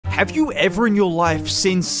Have you ever in your life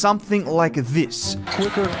seen something like this?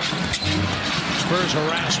 Quicker. Spurs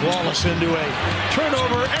harass Wallace into a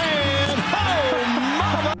turnover and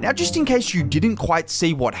mama! Now, just in case you didn't quite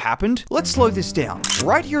see what happened, let's slow this down.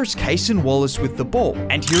 Right here is Cason Wallace with the ball,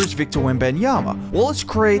 and here is Victor Wembanyama. Wallace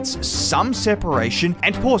creates some separation,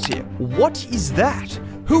 and pause here. What is that?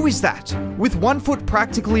 Who is that? With one foot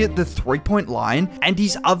practically at the three-point line and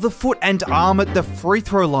his other foot and arm at the free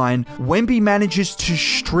throw line, Wemby manages to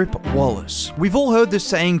strip Wallace. We've all heard the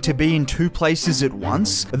saying to be in two places at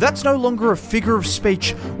once. That's no longer a figure of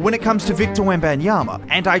speech when it comes to Victor Wembanyama,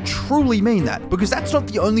 and I truly mean that, because that's not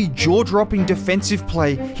the only jaw-dropping defensive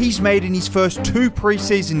play he's made in his first 2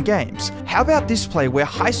 preseason games. How about this play where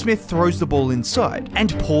Highsmith throws the ball inside?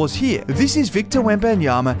 And pause here. This is Victor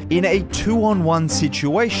Wembanyama in a 2-on-1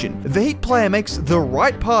 situation. The Heat player makes the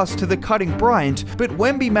right pass to the cutting Bryant, but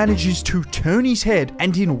Wemby manages to turn his head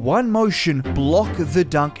and in one motion block the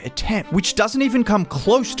dunk attempt, which doesn't even come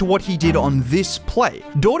close to what he did on this play.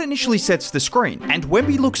 Dort initially sets the screen, and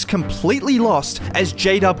Wemby looks completely lost as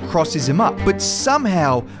J-Dub crosses him up, but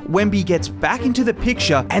somehow Wemby gets back into the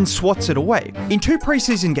picture and swats it away. In 2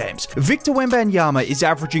 preseason games, Victor Wembanyama is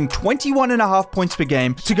averaging 21.5 points per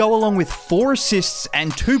game to go along with 4 assists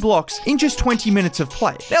and 2 blocks in just 20 minutes of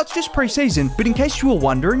play. Now, it's just preseason, but in case you were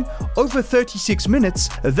wondering, over 36 minutes,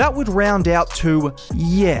 that would round out to,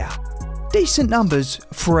 yeah, decent numbers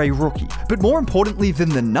for a rookie. But more importantly than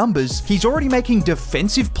the numbers, he's already making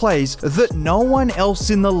defensive plays that no one else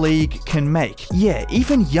in the league can make. Yeah,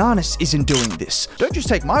 even Giannis isn't doing this. Don't just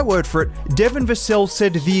take my word for it. Devin Vassell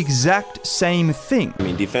said the exact same thing. I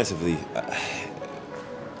mean, defensively,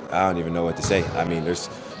 I don't even know what to say. I mean, there's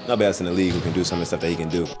nobody else in the league who can do some of the stuff that he can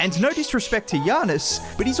do. And no disrespect to Giannis,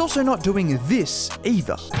 but he's also not doing this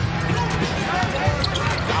either.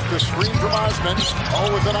 Off the screen from Osman.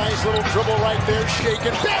 Oh, with a nice little dribble right there. Shake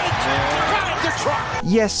it.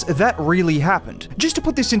 Yes, that really happened. Just to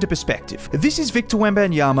put this into perspective, this is Victor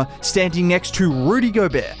Wembanyama standing next to Rudy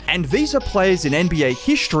Gobert, and these are players in NBA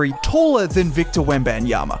history taller than Victor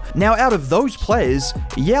Wembanyama. Now, out of those players,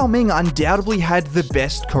 Yao Ming undoubtedly had the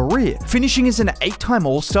best career, finishing as an 8-time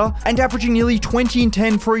All-Star and averaging nearly 20 and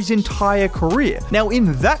 10 for his entire career. Now,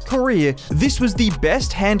 in that career, this was the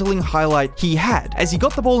best handling highlight he had, as he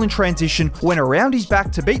got the ball in transition, went around his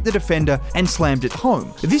back to beat the defender, and slammed it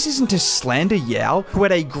home. This isn't to slander Yao, who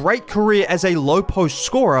had a great career as a low post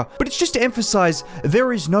scorer, but it's just to emphasize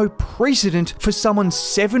there is no precedent for someone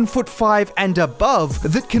 7'5" and above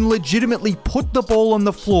that can legitimately put the ball on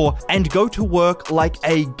the floor and go to work like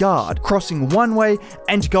a guard, crossing one way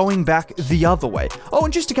and going back the other way. Oh,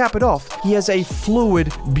 and just to cap it off, he has a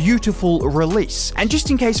fluid, beautiful release. And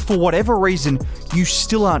just in case for whatever reason you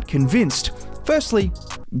still aren't convinced, firstly,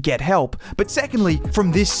 get help. But secondly, from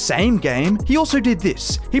this same game, he also did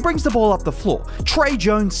this. He brings the ball up the floor. Tre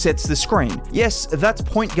Jones sets the screen. Yes, that's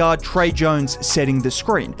point guard Tre Jones setting the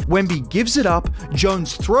screen. Wemby gives it up,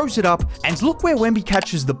 Jones throws it up, and look where Wemby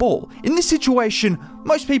catches the ball. In this situation,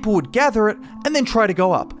 most people would gather it and then try to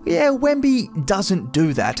go up. Yeah, Wemby doesn't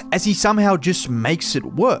do that, as he somehow just makes it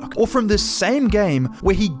work. Or from the same game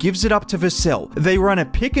where he gives it up to Vassell. They run a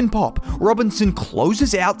pick and pop. Robinson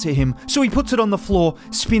closes out to him, so he puts it on the floor,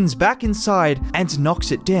 spins back inside, and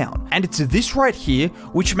knocks it down. And it's this right here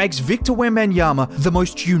which makes Victor Wembanyama the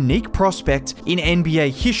most unique prospect in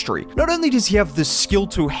NBA history. Not only does he have the skill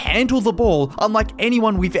to handle the ball, unlike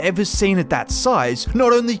anyone we've ever seen at that size,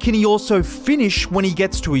 not only can he also finish when he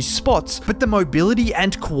gets to his spots, but the mobility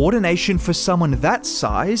and coordination for someone that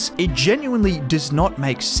size, it genuinely does not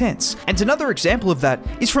make sense. And another example of that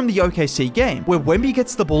is from the OKC game, where Wemby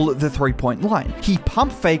gets the ball at the three-point line. He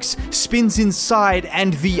pump fakes, spins inside,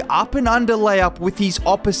 and the up and under layup with his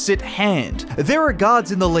opposite hand. There are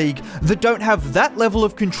guards in the league that don't have that level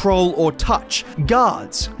of control or touch.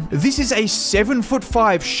 Guards. This is a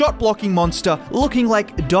 7'5" shot blocking monster looking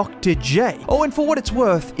like Dr. J. Oh, and for what it's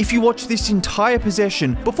worth, if you watch this entire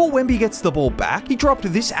possession, before Wemby gets the ball back, he dropped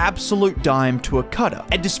this absolute dime to a cutter.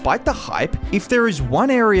 And despite the hype, if there is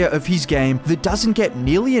one area of his game that doesn't get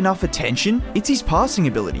nearly enough attention, it's his passing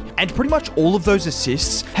ability. And pretty much all of those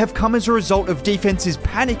assists have come as a result of defenses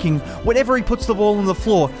panicking whenever he puts the ball on the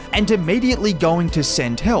floor and immediately going to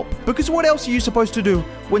send help. Because what else are you supposed to do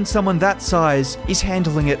when someone that size is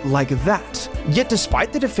handling it like that? Yet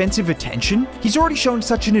despite the defensive attention, he's already shown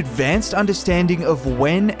such an advanced understanding of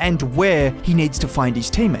when and where he needs to find his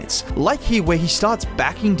teammates. Like here where he starts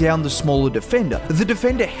backing down the smaller defender. The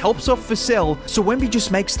defender helps off Vassell, so Wemby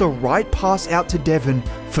just makes the right pass out to Devin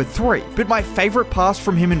for 3. But my favorite pass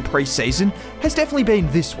from him in preseason has definitely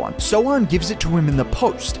been this one. Sohan gives it to him in the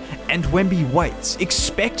post, and Wemby waits,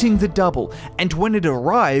 expecting the double, and when it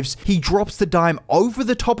arrives, he drops the dime over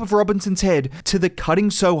the top of Robinson's head to the cutting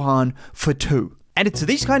Sohan for 2. And it's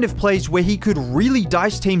these kind of plays where he could really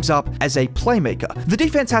dice teams up as a playmaker. The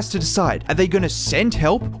defense has to decide, are they going to send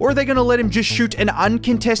help, or are they going to let him just shoot an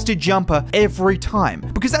uncontested jumper every time?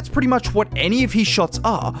 Because that's pretty much what any of his shots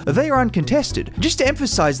are. They are uncontested. Just to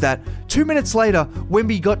emphasize that, 2 minutes later,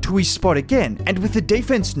 Wemby got to his spot again, and with the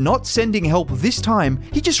defense not sending help this time,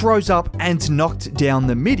 he just rose up and knocked down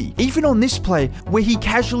the midi. Even on this play, where he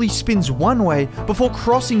casually spins one way before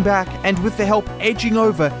crossing back, and with the help edging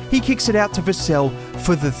over, he kicks it out to Vassell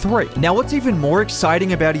for the 3. Now, what's even more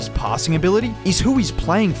exciting about his passing ability is who he's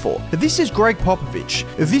playing for. This is Greg Popovich.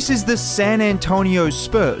 This is the San Antonio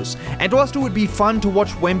Spurs. And whilst it would be fun to watch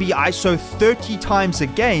Wemby ISO 30 times a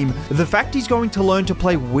game, the fact he's going to learn to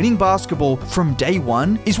play winning basketball from day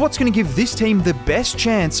one is what's going to give this team the best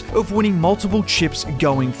chance of winning multiple chips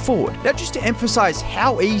going forward. Now, just to emphasize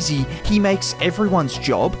how easy he makes everyone's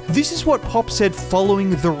job, this is what Pop said following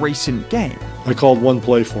the recent game. I called one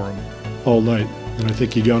play for him all night, and I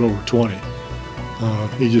think he got over 20.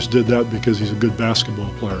 He just did that because he's a good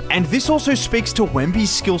basketball player. And this also speaks to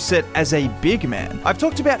Wemby's skill set as a big man. I've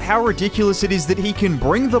talked about how ridiculous it is that he can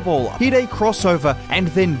bring the ball up, hit a crossover, and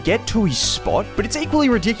then get to his spot, but it's equally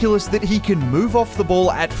ridiculous that he can move off the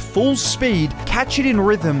ball at full speed, catch it in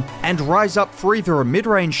rhythm, and rise up for either a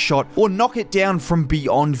mid-range shot or knock it down from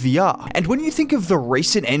beyond the arc. And when you think of the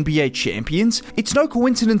recent NBA champions, it's no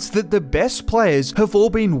coincidence that the best players have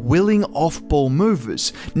all been willing off-ball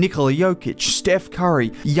movers. Nikola Jokic, Steph Curry,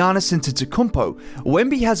 Giannis Antetokounmpo.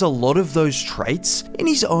 Wemby has a lot of those traits in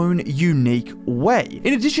his own unique way.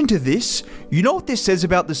 In addition to this, you know what this says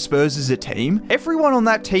about the Spurs as a team? Everyone on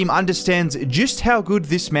that team understands just how good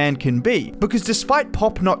this man can be, because despite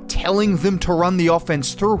Pop not telling them to run the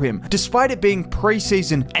offense through him, despite it being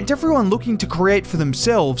preseason and everyone looking to create for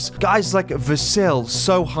themselves, guys like Vassell,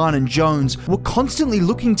 Sohan, and Jones were constantly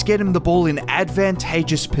looking to get him the ball in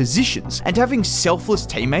advantageous positions, and having selfless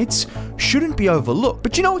teammates shouldn't be overlooked.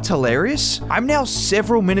 But you know what's hilarious? I'm now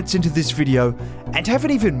several minutes into this video and haven't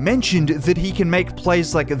even mentioned that he can make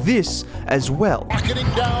plays like this as well. Rocketing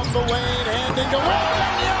down the lane, handing to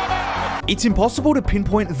Wembanyama. It's impossible to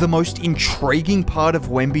pinpoint the most intriguing part of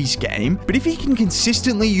Wemby's game, but if he can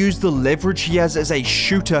consistently use the leverage he has as a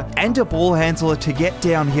shooter and a ball handler to get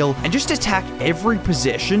downhill and just attack every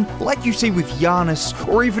possession, like you see with Giannis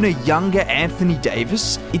or even a younger Anthony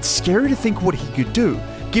Davis, it's scary to think what he could do,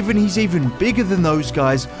 given he's even bigger than those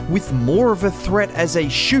guys with more of a threat as a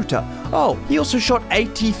shooter. Oh, he also shot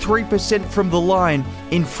 83% from the line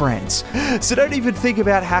in France. So don't even think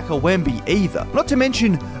about Hacker Wemby either. Not to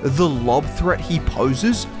mention the lob threat he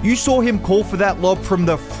poses. You saw him call for that lob from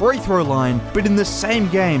the free throw line, but in the same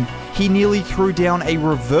game, he nearly threw down a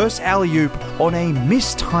reverse alley-oop on a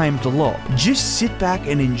mistimed lob. Just sit back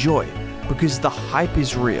and enjoy, because the hype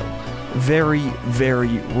is real. Very,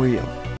 very real.